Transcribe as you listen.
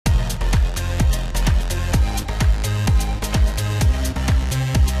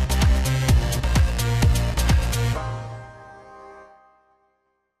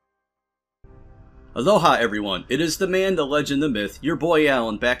Aloha everyone, it is the man, the legend, the myth, your boy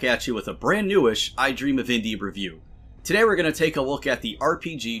Alan back at you with a brand newish I Dream of Indie review. Today we're going to take a look at the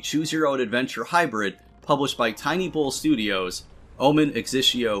RPG Choose Your Own Adventure hybrid published by Tiny Bull Studios, Omen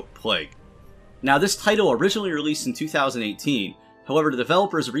Exitio Plague. Now this title originally released in 2018, however the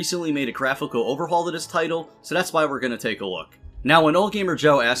developers recently made a graphical overhaul to this title, so that's why we're going to take a look. Now when Old Gamer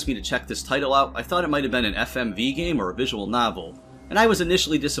Joe asked me to check this title out, I thought it might have been an FMV game or a visual novel, and I was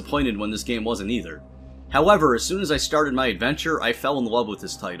initially disappointed when this game wasn't either. However, as soon as I started my adventure, I fell in love with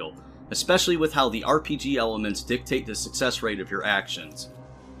this title, especially with how the RPG elements dictate the success rate of your actions.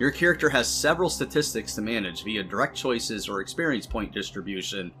 Your character has several statistics to manage via direct choices or experience point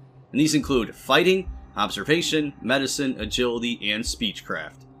distribution, and these include fighting, observation, medicine, agility, and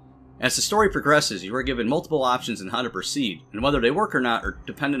speechcraft. As the story progresses, you are given multiple options on how to proceed, and whether they work or not are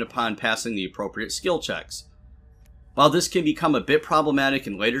dependent upon passing the appropriate skill checks. While this can become a bit problematic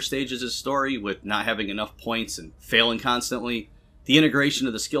in later stages of the story, with not having enough points and failing constantly, the integration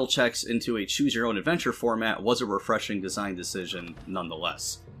of the skill checks into a choose-your-own-adventure format was a refreshing design decision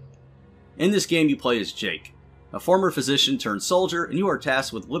nonetheless. In this game you play as Jake, a former physician turned soldier, and you are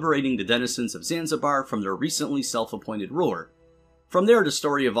tasked with liberating the denizens of Zanzibar from their recently self-appointed ruler. From there the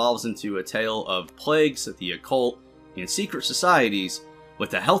story evolves into a tale of plagues, the occult, and secret societies,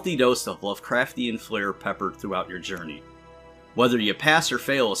 with a healthy dose of Lovecraftian flair peppered throughout your journey. Whether you pass or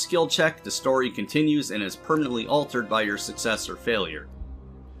fail a skill check, the story continues and is permanently altered by your success or failure.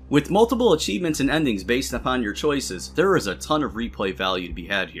 With multiple achievements and endings based upon your choices, there is a ton of replay value to be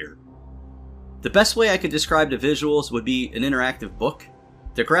had here. The best way I could describe the visuals would be an interactive book.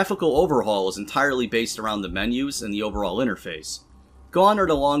 The graphical overhaul is entirely based around the menus and the overall interface. Gone are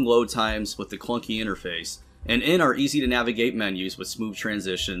the long load times with the clunky interface, and in are easy to navigate menus with smooth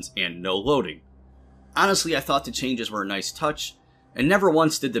transitions and no loading. Honestly, I thought the changes were a nice touch, and never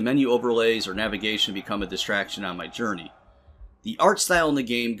once did the menu overlays or navigation become a distraction on my journey. The art style in the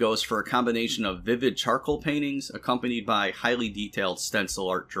game goes for a combination of vivid charcoal paintings accompanied by highly detailed stencil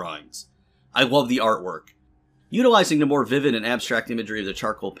art drawings. I love the artwork. Utilizing the more vivid and abstract imagery of the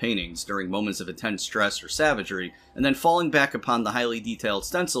charcoal paintings during moments of intense stress or savagery, and then falling back upon the highly detailed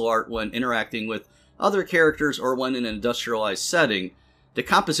stencil art when interacting with other characters or when in an industrialized setting, the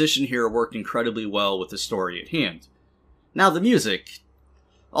composition here worked incredibly well with the story at hand. Now the music,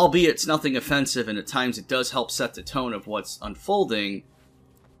 albeit it's nothing offensive and at times it does help set the tone of what's unfolding,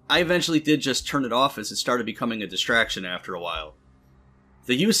 I eventually did just turn it off as it started becoming a distraction after a while.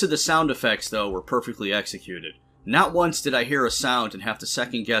 The use of the sound effects, though, were perfectly executed. Not once did I hear a sound and have to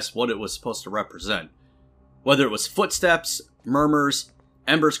second guess what it was supposed to represent. Whether it was footsteps, murmurs,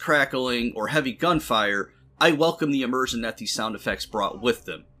 embers crackling, or heavy gunfire, I welcome the immersion that these sound effects brought with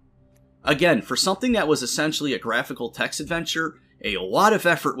them. Again, for something that was essentially a graphical text adventure, a lot of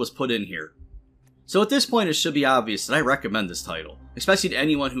effort was put in here. So at this point it should be obvious that I recommend this title, especially to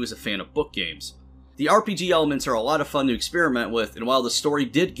anyone who is a fan of book games. The RPG elements are a lot of fun to experiment with, and while the story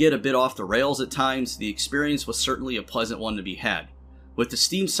did get a bit off the rails at times, the experience was certainly a pleasant one to be had. With the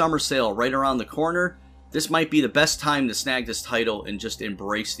Steam Summer Sale right around the corner, this might be the best time to snag this title and just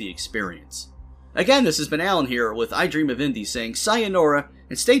embrace the experience. Again, this has been Alan here with I Dream of Indie saying sayonara,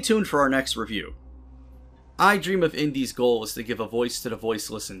 and stay tuned for our next review. I Dream of Indie's goal is to give a voice to the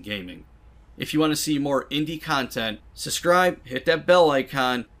voiceless in gaming. If you want to see more indie content, subscribe, hit that bell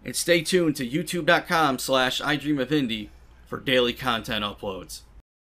icon, and stay tuned to youtube.com/idreamofindie for daily content uploads.